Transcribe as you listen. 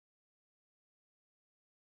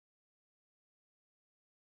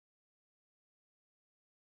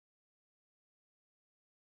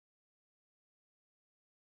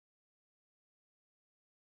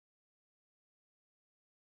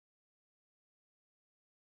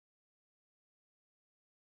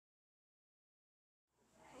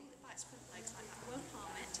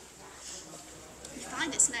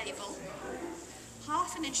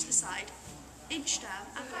half an inch to the side, inch down,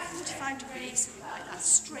 and go 45 degrees, like that,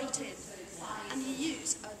 straight in. And you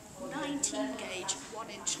use a 19 gauge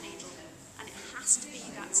 1-inch needle, and it has to be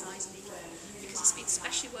that size needle, because it's been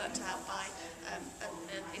specially worked out by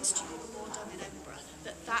an institute award done in Edinburgh,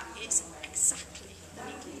 that is exactly the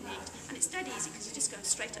needle you need. And it's dead easy, because you just go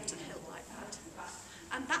straight up to the hilt like that.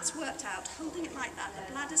 And that's worked out, holding it like that, the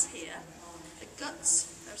bladder's here, the guts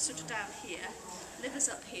are sort of down here, liver's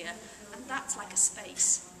up here, and that's like a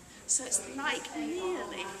space. So it's like,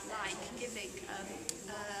 nearly like giving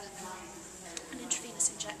an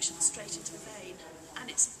intravenous injection straight into the vein.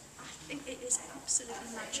 And I think it is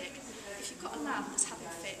absolutely magic. If you've got a lamb that's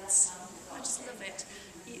having fits, I just love it.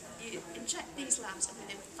 You inject these lambs, and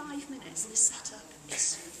within 5 minutes, this setup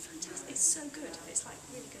is fantastic. It's so good. It's like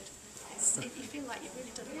really good. You feel like you've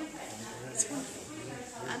really done a lot of it. It's wonderful.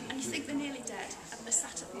 And you think they're nearly dead, and they're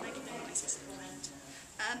sat up making noises.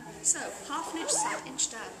 So, half an inch side,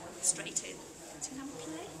 inch down, straight in. So you have a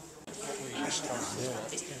play?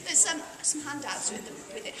 There's some handouts with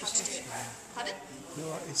it, how to do it. Pardon?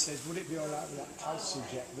 No, it says, would it be alright with that calcium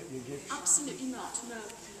jet that you give? Absolutely not, no.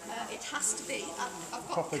 It has to be, I've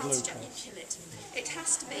got Proper calcium, glucose. you kill it. It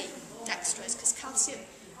has to be dextrose, because calcium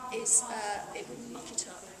is, it will muck it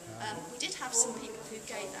up. We did have some people who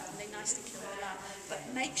gave that, and they nicely killed the lamb, but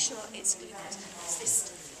make sure it's glucose.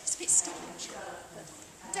 It's a bit sticky.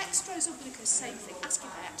 Dextrose or glucose, same thing, ask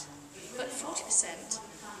your vet, but 40%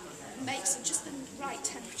 makes it just the right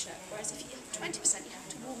temperature, whereas if you have 20%, you have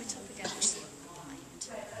to warm it up again, which is a bind.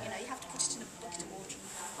 You know, you have to put it in a bucket of water,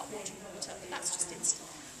 hot water, and warm it up, but that's just instant.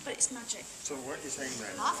 But it's magic. So what you're saying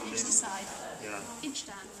then? Half an inch to the side, yeah. Inch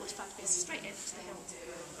down, 45 degrees, straight in to the hilt.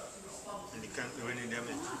 And you can't do any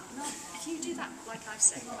damage? No, if you do that, like I've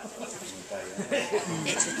said, it'll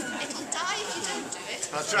die if you don't do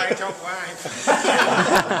it. I'll try it out wide.